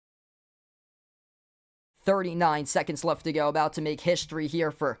39 seconds left to go. About to make history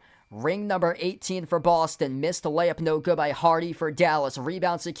here for ring number 18 for Boston. Missed a layup, no good by Hardy for Dallas.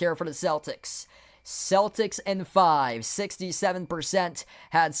 Rebound secure for the Celtics. Celtics in 5. 67%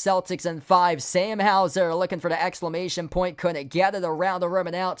 had Celtics in 5. Sam Hauser looking for the exclamation point. Couldn't get it around the rim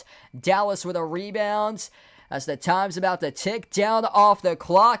and out. Dallas with a rebound. As the time's about to tick down off the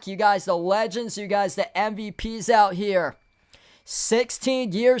clock. You guys the legends. You guys the MVPs out here.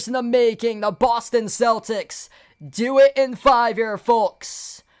 16 years in the making. The Boston Celtics do it in 5 here,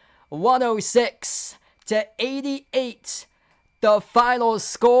 folks. 106-88. The final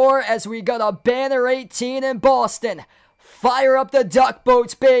score as we got a banner 18 in Boston. Fire up the duck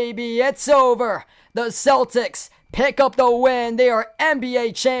boats, baby. It's over. The Celtics pick up the win. They are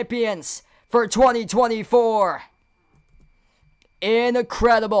NBA champions for 2024.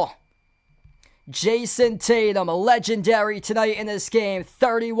 Incredible. Jason Tatum, legendary tonight in this game.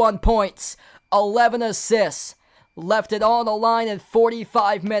 31 points, 11 assists. Left it on the line in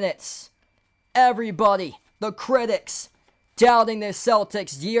 45 minutes. Everybody, the critics, doubting the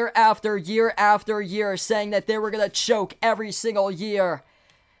Celtics year after year after year, saying that they were going to choke every single year.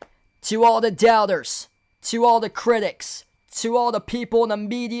 To all the doubters, to all the critics, to all the people in the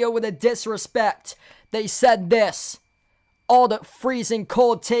media with the disrespect, they said this. All the freezing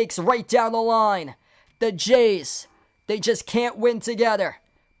cold takes right down the line. The Jays, they just can't win together.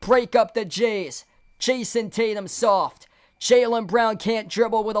 Break up the Jays. Jason Tatum soft. Jaylen Brown can't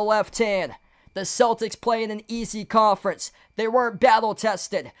dribble with a left hand. The Celtics play in an easy conference. They weren't battle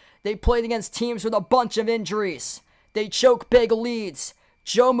tested. They played against teams with a bunch of injuries. They choke big leads.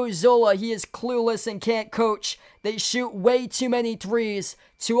 Joe Mazzulla, he is clueless and can't coach. They shoot way too many threes.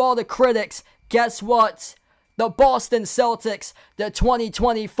 To all the critics, guess what? The Boston Celtics, the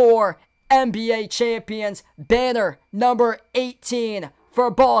 2024 NBA champions, banner number 18 for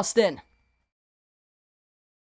Boston.